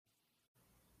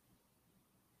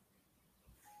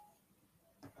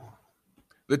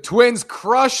The Twins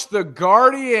crushed the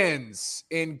Guardians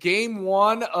in game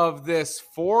one of this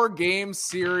 5-game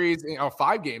series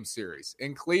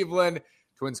in Cleveland.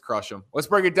 Twins crush them. Let's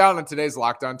break it down on today's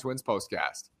Locked On Twins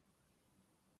postcast.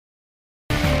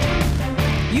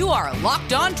 You are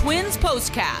Locked On Twins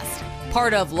postcast,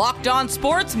 part of Locked On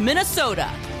Sports Minnesota,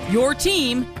 your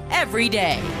team every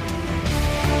day.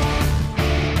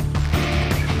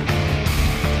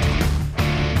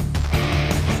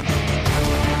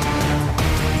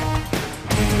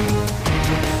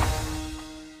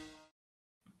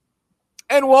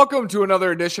 And welcome to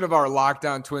another edition of our Locked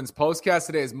On Twins postcast.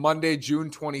 Today is Monday, June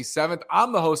 27th.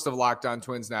 I'm the host of Locked On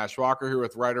Twins, Nash Walker, here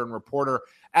with writer and reporter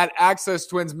at Access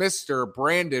Twins, Mr.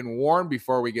 Brandon Warren.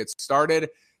 Before we get started,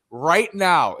 right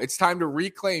now, it's time to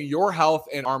reclaim your health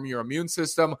and arm your immune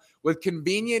system with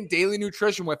convenient daily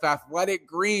nutrition with Athletic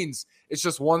Greens. It's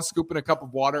just one scoop in a cup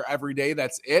of water every day.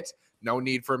 That's it. No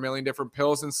need for a million different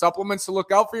pills and supplements to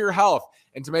look out for your health.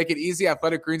 And to make it easy,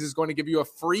 Athletic Greens is going to give you a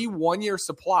free 1-year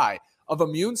supply of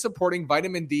immune-supporting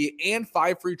vitamin D and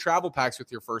 5 free travel packs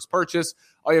with your first purchase.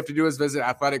 All you have to do is visit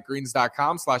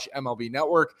athleticgreens.com/MLB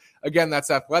Network. Again, that's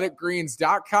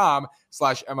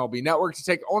athleticgreens.com/MLB Network to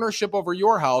take ownership over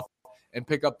your health and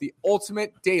pick up the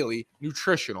ultimate daily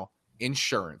nutritional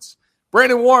insurance.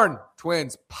 Brandon Warren,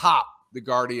 Twins pop the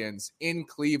Guardians in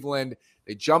Cleveland.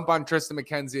 They jump on Triston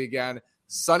McKenzie again.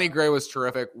 Sonny Gray was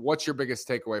terrific. What's your biggest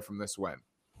takeaway from this win?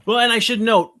 Well, and I should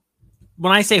note,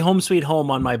 when I say home sweet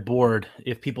home on my board,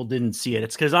 if people didn't see it,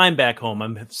 it's because I'm back home.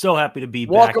 I'm so happy to be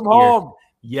back here. Welcome home.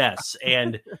 Yes,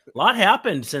 and a lot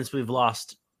happened since we've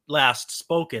last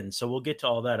spoken, so we'll get to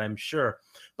all that, I'm sure.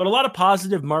 But a lot of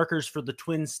positive markers for the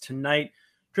Twins tonight.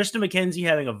 Triston McKenzie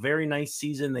having a very nice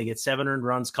season. They get 7 earned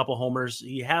runs, couple homers.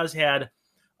 He has had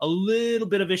a little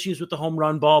bit of issues with the home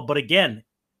run ball, but again,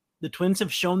 the Twins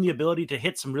have shown the ability to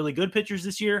hit some really good pitchers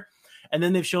this year. And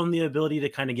then they've shown the ability to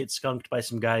kind of get skunked by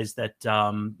some guys that,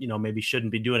 maybe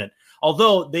shouldn't be doing it.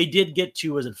 Although they did get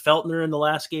to, was it Feltner in the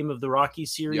last game of the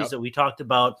Rockies series that we talked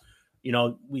about? You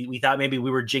know, we thought maybe we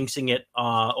were jinxing it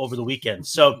over the weekend.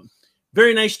 So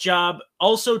very nice job.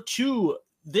 Also, too,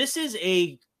 this is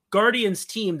a Guardians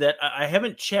team that I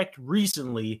haven't checked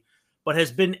recently, but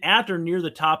has been at or near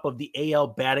the top of the AL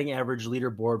batting average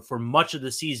leaderboard for much of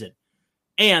the season.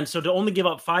 And so to only give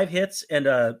up 5 hits and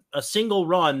a single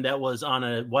run that was on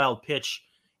a wild pitch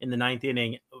in the 9th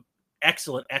inning,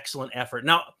 excellent effort.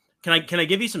 Now, can I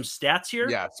give you some stats here?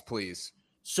 Yes, please.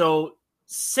 So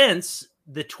since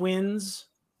the Twins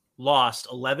lost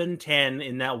 11-10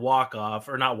 in that walk-off,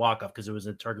 or not walk-off because it was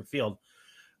in Target Field,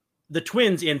 the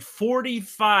Twins in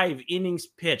 45 innings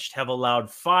pitched have allowed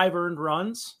 5 earned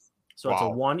runs. So it's a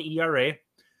 1 ERA.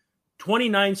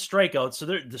 29 strikeouts, so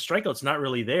the strikeout's not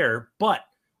really there, but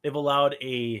they've allowed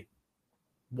a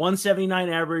 179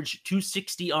 average,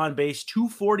 260 on base,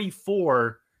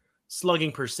 244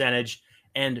 slugging percentage,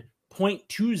 and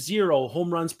 .20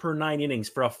 home runs per 9 innings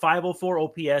for a 504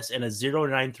 OPS and a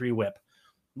 0.93 whip.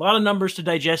 A lot of numbers to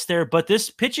digest there, but this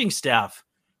pitching staff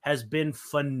has been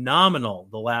phenomenal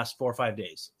the last 4 or 5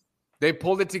 days. They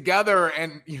pulled it together,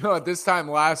 and, at this time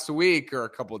last week or a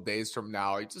couple of days from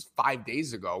now, just 5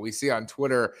 days ago, we see on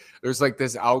Twitter, there's like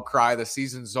this outcry, the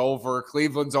season's over,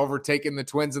 Cleveland's overtaken the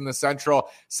Twins in the Central.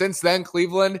 Since then,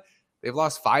 Cleveland, they've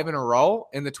lost 5 in a row,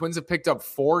 and the Twins have picked up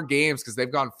 4 games because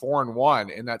they've gone 4-1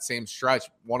 in that same stretch.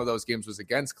 One of those games was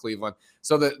against Cleveland.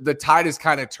 So the tide has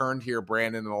kind of turned here,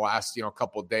 Brandon, in the last,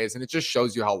 couple of days, and it just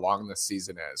shows you how long this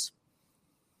season is.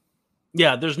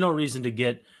 Yeah, there's no reason to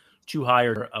get too high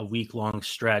or a week-long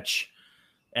stretch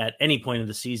at any point of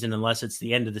the season unless it's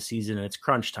the end of the season and it's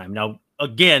crunch time. Now,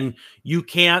 again, you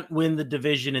can't win the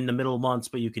division in the middle months,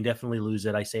 but you can definitely lose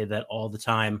it. I say that all the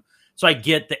time. So I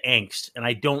get the angst, and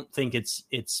I don't think it's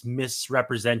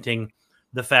misrepresenting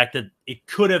the fact that it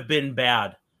could have been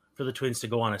bad for the Twins to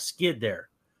go on a skid there.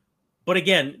 But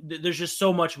again, there's just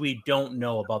so much we don't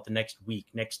know about the next week,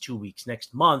 next 2 weeks,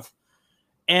 next month.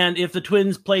 And if the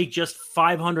Twins play just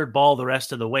 500 ball the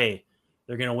rest of the way,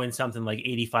 they're going to win something like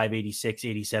 85, 86,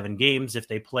 87 games. If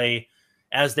they play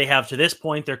as they have to this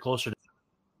point, they're closer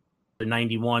to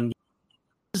 91.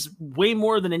 This is way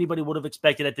more than anybody would have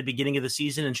expected at the beginning of the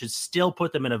season and should still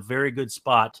put them in a very good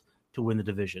spot to win the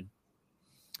division.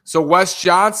 So Wes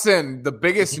Johnson, the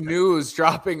biggest news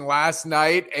dropping last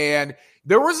night, and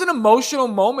there was an emotional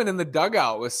moment in the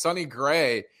dugout with Sonny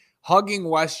Gray hugging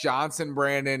Wes Johnson,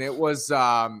 Brandon. It was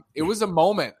a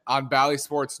moment on Bally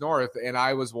Sports North, and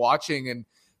I was watching and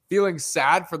feeling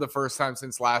sad for the first time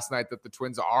since last night that the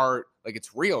Twins are, like,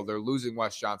 it's real. They're losing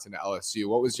Wes Johnson to LSU.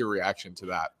 What was your reaction to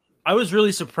that? I was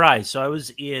really surprised. So I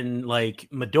was in,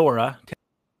 Medora,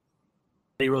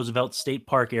 Roosevelt State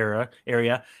Park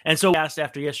area. And so I asked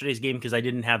after yesterday's game because I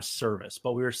didn't have service,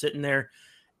 but we were sitting there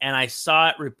and I saw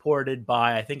it reported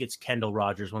by, I think it's Kendall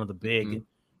Rogers, one of the big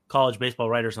college baseball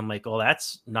writers. I'm like, oh,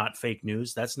 that's not fake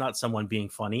news. That's not someone being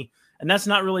funny. And that's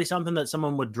not really something that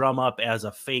someone would drum up as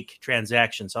a fake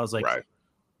transaction. So I was like,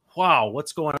 wow,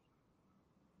 what's going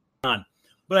on?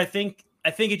 But I think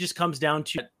it just comes down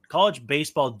to college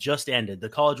baseball just ended. The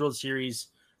College World Series,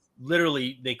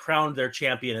 literally, they crowned their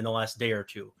champion in the last day or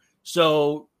two.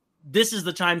 So this is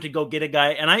the time to go get a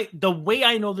guy. And the way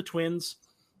I know the Twins,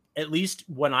 at least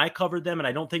when I covered them, and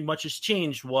I don't think much has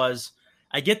changed, was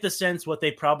I get the sense what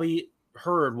they probably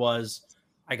heard was,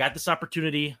 I got this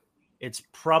opportunity. It's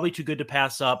probably too good to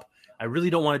pass up. I really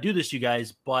don't want to do this, you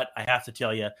guys, but I have to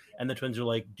tell you. And the Twins are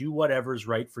like, do whatever's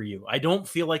right for you. I don't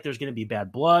feel like there's going to be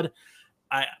bad blood.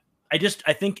 I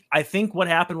think what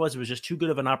happened was it was just too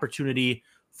good of an opportunity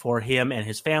for him and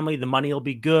his family. The money will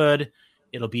be good.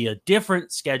 It'll be a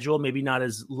different schedule, maybe not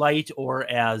as light or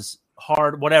as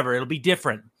hard, whatever. It'll be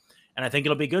different. And I think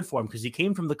it'll be good for him because he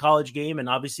came from the college game and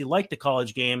obviously liked the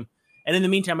college game. And in the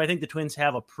meantime, I think the Twins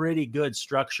have a pretty good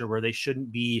structure where they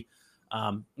shouldn't be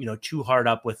too hard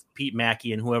up with Pete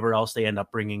Mackey and whoever else they end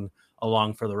up bringing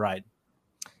along for the ride.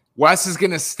 Wes is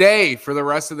going to stay for the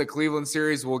rest of the Cleveland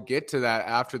series. We'll get to that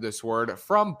after this word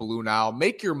from Blue Nile.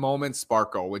 Make your moment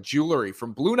sparkle with jewelry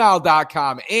from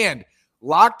BlueNile.com, and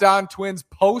Locked On Twins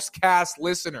postcast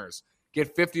listeners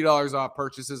get $50 off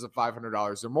purchases of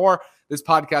 $500 or more. This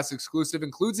podcast exclusive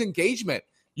includes engagement.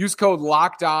 Use code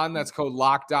Locked On. That's code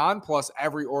Locked On. Plus,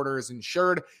 every order is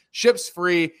insured, ships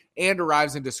free, and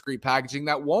arrives in discreet packaging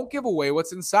that won't give away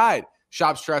what's inside.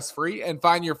 Shop stress-free and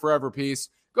find your forever piece.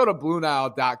 Go to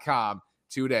BlueNile.com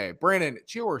today. Brandon,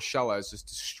 Gio Urshela is just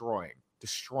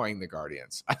destroying the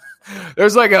Guardians.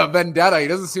 There's like a vendetta. He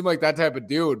doesn't seem like that type of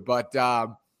dude, but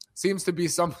seems to be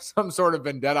some sort of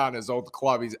vendetta on his old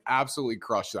club. He's absolutely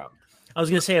crushed them. I was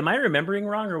going to say, am I remembering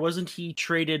wrong, or wasn't he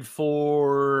traded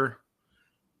for...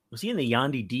 Was he in the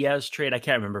Yandy Diaz trade? I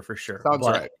can't remember for sure. Sounds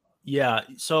right. Yeah.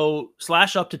 So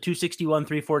slash up to 261,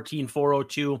 314,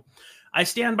 402. I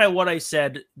stand by what I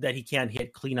said, that he can't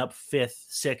hit clean up fifth,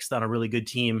 sixth on a really good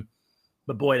team.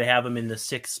 But boy, to have him in the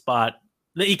sixth spot,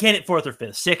 he can't hit fourth or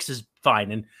fifth. Sixth is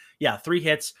fine. And yeah, 3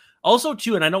 hits. Also,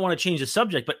 too, and I don't want to change the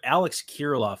subject, but Alex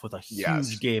Kirilloff with a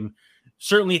huge game.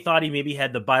 Certainly thought he maybe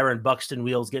had the Byron Buxton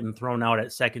wheels getting thrown out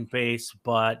at second base,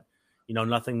 but,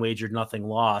 nothing wagered, nothing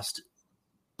lost.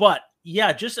 But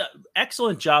yeah, just an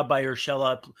excellent job by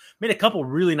Urshela. Made a couple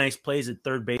really nice plays at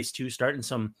third base too, starting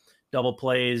some double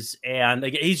plays. And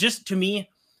he's just, to me,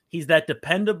 he's that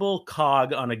dependable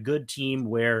cog on a good team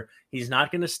where he's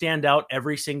not going to stand out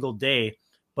every single day.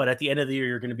 But at the end of the year,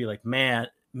 you're going to be like, man,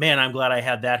 I'm glad I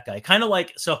had that guy. Kind of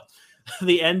like, so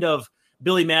the end of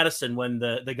Billy Madison when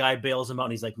the guy bails him out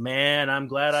and he's like, man, I'm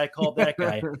glad I called that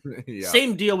guy. Yeah.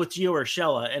 Same deal with Gio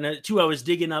Urshela. And I was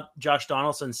digging up Josh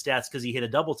Donaldson's stats because he hit a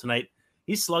double tonight.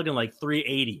 He's slugged in like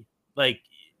 380. Like,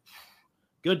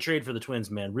 good trade for the Twins,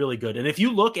 man. Really good. And if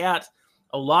you look at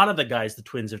a lot of the guys the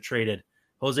Twins have traded,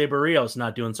 Jose Barrios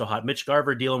not doing so hot. Mitch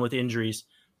Garver dealing with injuries.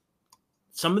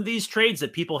 Some of these trades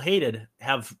that people hated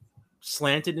have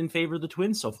slanted in favor of the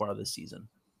Twins so far this season.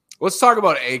 Let's talk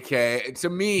about AK. To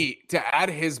me, to add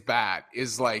his bat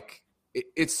is like,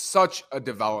 it's such a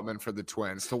development for the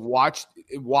Twins to watch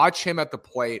him at the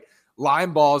plate,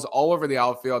 line balls all over the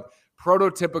outfield,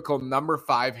 prototypical number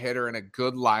 5 hitter in a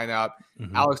good lineup.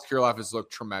 Mm-hmm. Alex Kirilloff has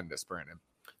looked tremendous, Brandon.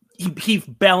 He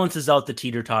balances out the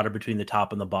teeter-totter between the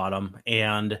top and the bottom,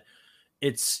 and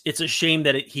it's a shame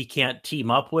that he can't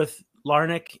team up with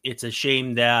Larnach. It's a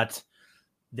shame that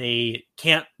they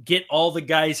can't get all the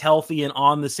guys healthy and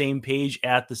on the same page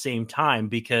at the same time,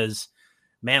 because,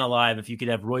 man alive, if you could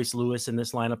have Royce Lewis in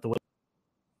this lineup the way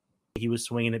he was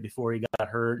swinging it before he got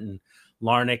hurt, and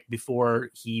Larnach before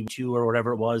he too or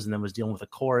whatever it was, and then was dealing with a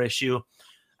core issue.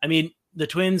 I mean, the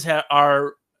Twins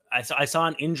I saw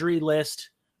an injury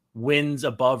list, wins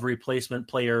above replacement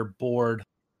player board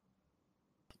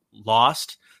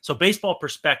lost. So Baseball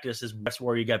Prospectus is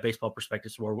where you got Baseball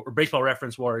Prospectus WAR or Baseball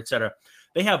Reference WAR, etc.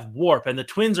 They have WARP, and the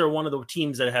Twins are one of the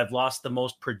teams that have lost the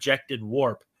most projected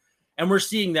WARP. And we're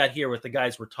seeing that here with the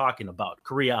guys we're talking about.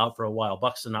 Correa out for a while,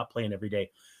 Buxton not playing every day.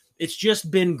 It's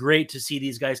just been great to see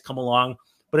these guys come along.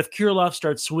 But if Kirilloff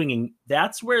starts swinging,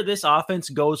 that's where this offense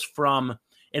goes from,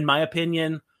 in my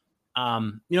opinion.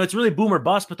 It's really boom or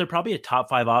bust, but they're probably a top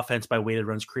 5 offense by weighted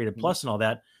runs created plus and all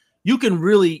that. You can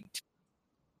really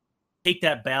take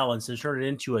that balance and turn it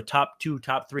into a top 2,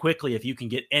 top 3 quickly if you can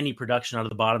get any production out of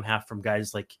the bottom half from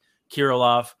guys like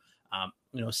Kirilloff.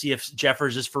 See if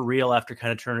Jeffers is for real after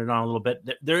kind of turning it on a little bit.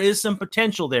 There is some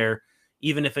potential there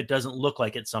even if it doesn't look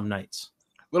like it some nights.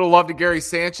 Little love to Gary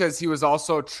Sanchez. He was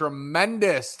also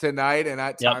tremendous tonight, and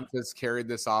at times has carried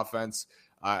this offense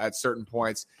at certain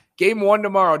points. Game 1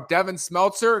 tomorrow, Devin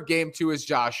Smeltzer. Game 2 is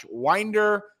Josh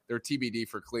Winder. They're TBD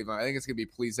for Cleveland. I think it's going to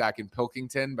be Plesac and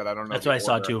Pilkington, but I don't know. That's what I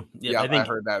saw too. Yeah, I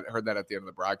heard that at the end of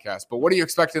the broadcast. But what are you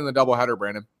expecting in the doubleheader,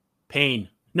 Brandon? Pain.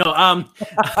 No,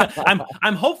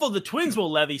 I'm hopeful the Twins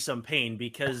will levy some pain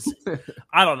because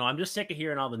I don't know. I'm just sick of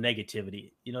hearing all the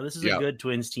negativity. This is a good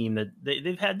Twins team that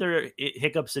they've had their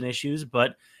hiccups and issues,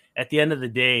 but at the end of the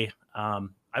day,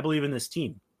 I believe in this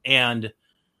team. And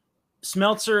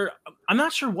Smeltzer, I'm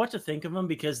not sure what to think of him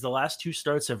because the last 2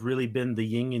 starts have really been the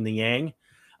yin and the yang.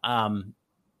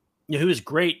 He was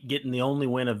great getting the only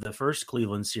win of the first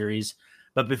Cleveland series.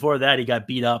 But before that, he got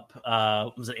beat up.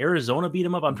 Was it Arizona beat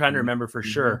him up? I'm trying to remember for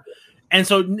sure. And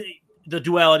so the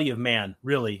duality of man,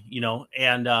 really,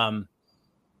 and I'm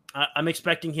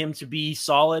expecting him to be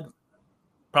solid.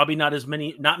 Probably not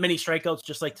many strikeouts,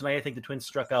 just like tonight. I think the Twins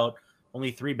struck out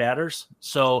only 3 batters.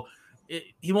 So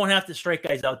he won't have to strike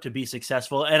guys out to be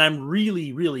successful. And I'm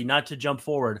really, really, not to jump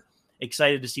forward,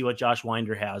 excited to see what Josh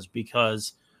Winder has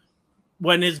because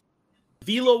when his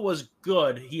velo was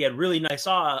good, he had really nice.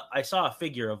 I saw a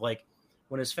figure of like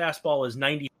when his fastball is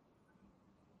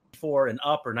 94 and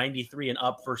up or 93 and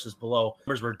up versus below.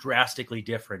 Numbers were drastically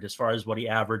different as far as what he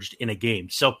averaged in a game.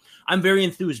 So I'm very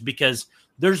enthused because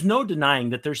there's no denying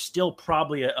that there's still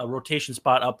probably a rotation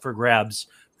spot up for grabs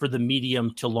for the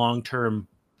medium to long-term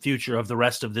future of the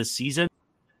rest of this season.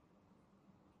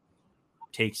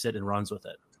 Takes it and runs with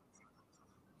it.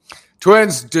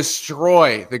 Twins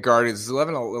destroy the Guardians.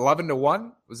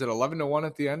 11-1. Was it 11-1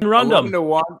 at the end?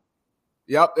 11-1.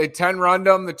 Yep, they 10-run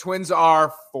them. The Twins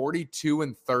are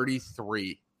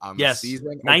 42-33 on the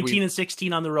season.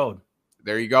 19-16 on the road.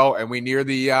 There you go. And we near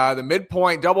the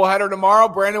midpoint doubleheader tomorrow.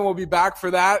 Brandon will be back for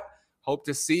that. Hope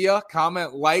to see you.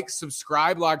 Comment, like,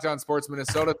 subscribe. Locked On Sports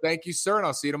Minnesota. Thank you, sir, and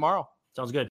I'll see you tomorrow. Sounds good.